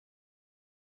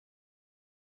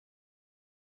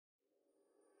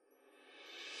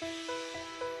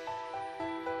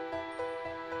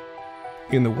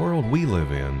In the world we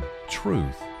live in,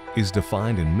 truth is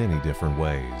defined in many different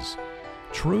ways.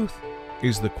 Truth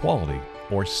is the quality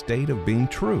or state of being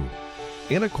true,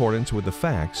 in accordance with the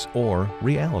facts or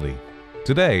reality.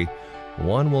 Today,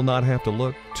 one will not have to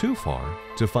look too far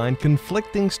to find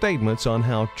conflicting statements on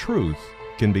how truth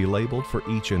can be labeled for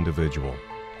each individual.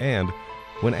 And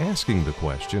when asking the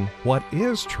question, what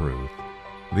is truth?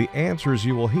 The answers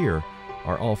you will hear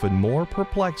are often more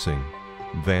perplexing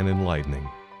than enlightening.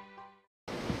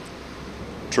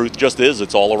 Truth just is,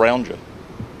 it's all around you.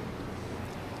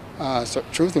 So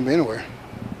truth can be anywhere.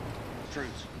 Truth.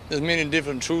 There's many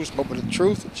different truths. But the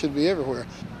truth should be everywhere.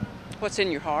 What's in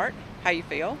your heart, how you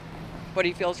feel, what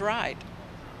he feels right.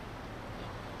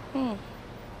 I'm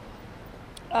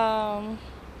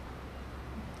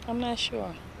not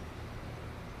sure.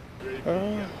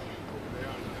 I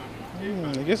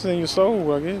guess in your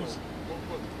soul, I guess.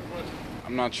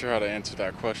 I'm not sure how to answer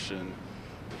that question.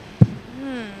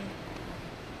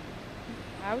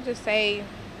 I would just say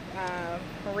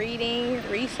reading,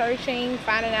 researching,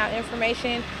 finding out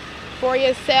information for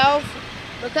yourself,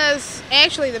 because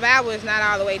actually the Bible is not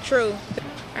all the way true.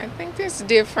 I think it's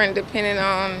different depending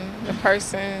on the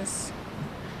person's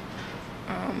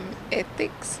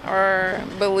ethics or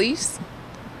beliefs.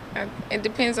 It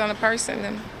depends on the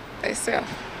person themselves.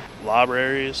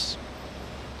 Libraries,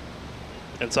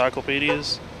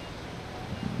 encyclopedias.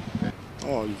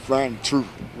 Oh, you find truth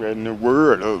right in the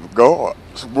Word of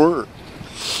God's Word.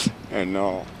 And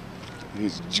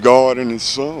His God and His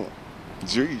Son,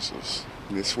 Jesus.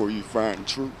 That's where you find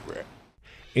truth at.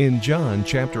 In John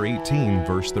chapter 18,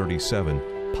 verse 37,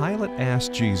 Pilate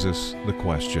asked Jesus the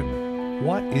question,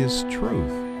 "What is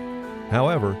truth?"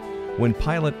 However, when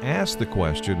Pilate asked the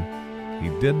question, he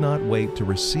did not wait to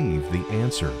receive the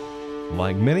answer.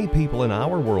 Like many people in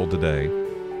our world today,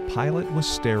 Pilate was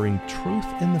staring truth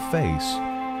in the face,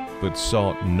 but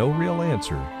sought no real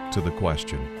answer to the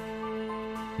question.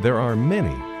 There are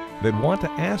many that want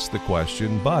to ask the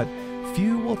question, but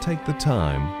few will take the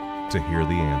time to hear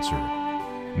the answer.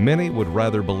 Many would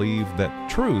rather believe that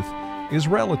truth is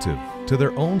relative to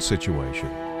their own situation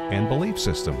and belief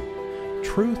system.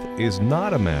 Truth is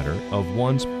not a matter of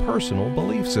one's personal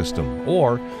belief system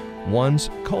or one's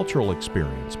cultural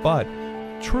experience, but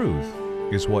truth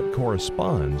is what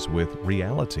corresponds with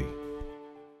reality.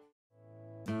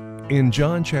 In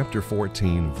John chapter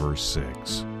 14, verse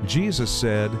 6, Jesus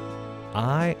said,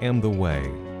 "I am the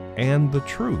way and the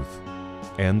truth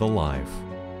and the life."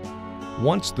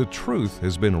 Once the truth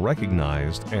has been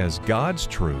recognized as God's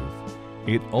truth,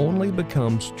 it only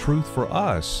becomes truth for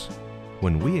us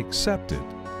when we accept it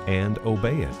and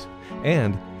obey it,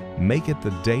 and make it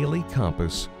the daily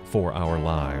compass for our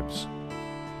lives.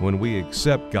 When we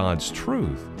accept God's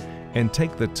truth and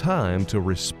take the time to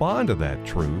respond to that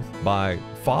truth by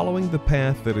following the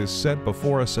path that is set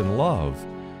before us in love,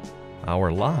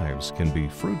 our lives can be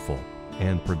fruitful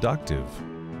and productive.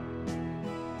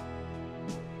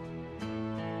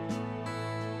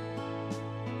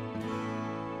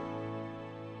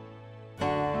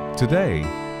 Today,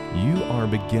 you are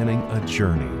beginning a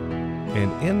journey,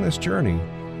 and in this journey,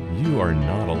 you are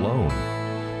not alone.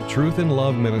 Truth in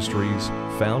Love Ministries,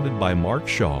 founded by Mark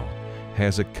Shaw,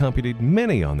 has accompanied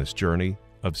many on this journey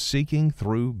of seeking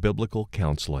through biblical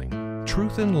counseling.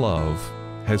 Truth in Love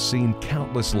has seen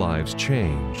countless lives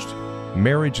changed,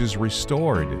 marriages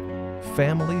restored,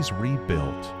 families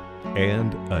rebuilt,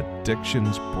 and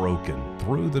addictions broken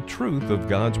through the truth of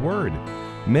God's Word.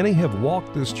 Many have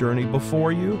walked this journey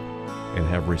before you and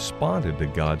have responded to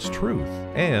God's truth,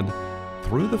 and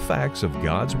through the facts of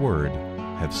God's Word,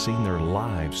 have seen their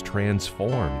lives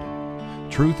transformed.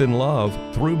 Truth in Love,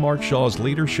 through Mark Shaw's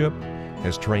leadership,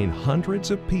 has trained hundreds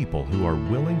of people who are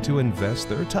willing to invest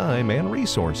their time and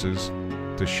resources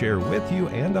to share with you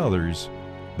and others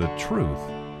the truth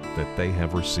that they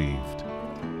have received.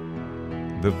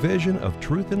 The vision of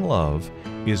Truth in Love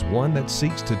is one that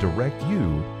seeks to direct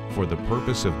you for the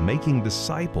purpose of making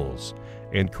disciples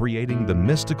and creating the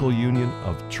mystical union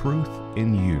of truth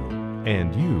in you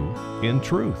and you in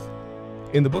truth.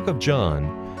 In the book of John,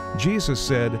 Jesus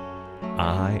said,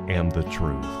 "I am the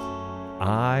truth.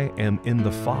 I am in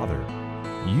the Father.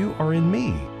 You are in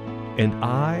me, and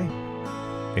I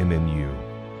am in you."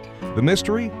 The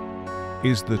mystery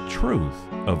is the truth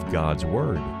of God's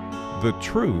Word, the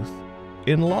truth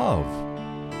in love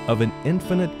of an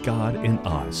infinite God in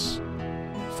us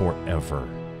forever.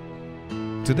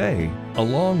 Today,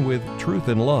 along with Truth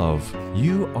in Love,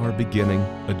 you are beginning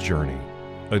a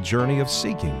journey of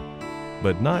seeking,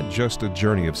 but not just a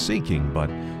journey of seeking, but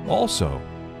also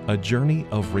a journey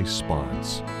of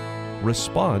response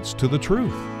to the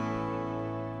truth.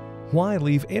 Why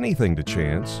leave anything to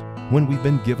chance when we've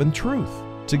been given truth?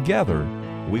 Together,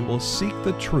 we will seek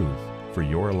the truth for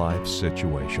your life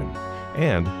situation.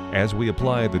 And as we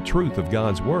apply the truth of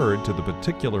God's Word to the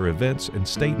particular events and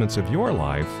statements of your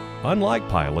life, unlike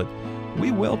Pilate,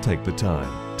 we will take the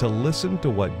time to listen to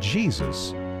what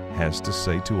Jesus has to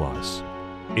say to us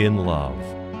in love.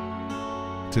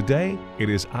 Today, it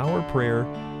is our prayer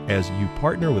as you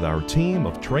partner with our team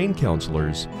of trained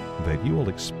counselors that you will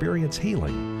experience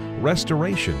healing,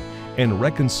 restoration, and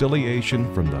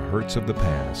reconciliation from the hurts of the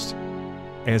past.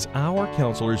 As our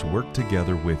counselors work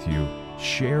together with you,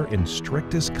 share in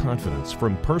strictest confidence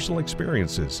from personal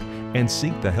experiences, and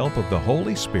seek the help of the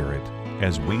Holy Spirit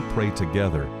as we pray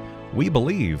together, we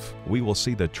believe we will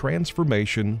see the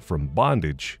transformation from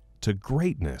bondage to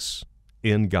greatness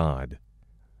in God.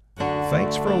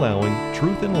 Thanks for allowing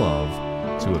Truth and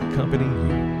Love to accompany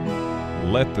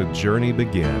you. Let the journey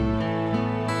begin.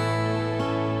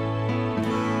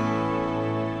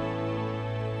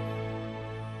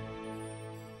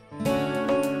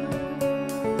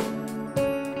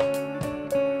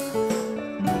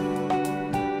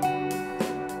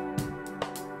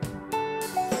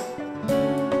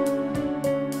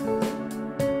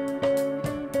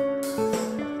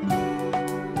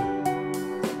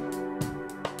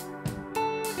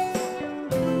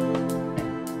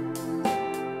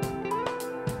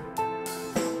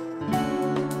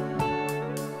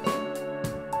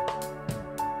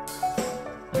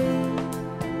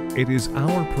 It is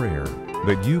our prayer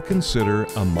that you consider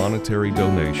a monetary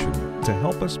donation to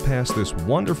help us pass this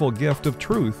wonderful gift of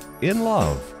truth in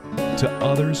love to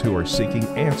others who are seeking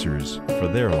answers for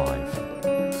their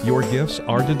life. Your gifts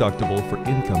are deductible for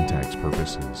income tax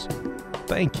purposes.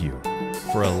 Thank you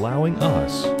for allowing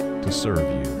us to serve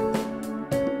you.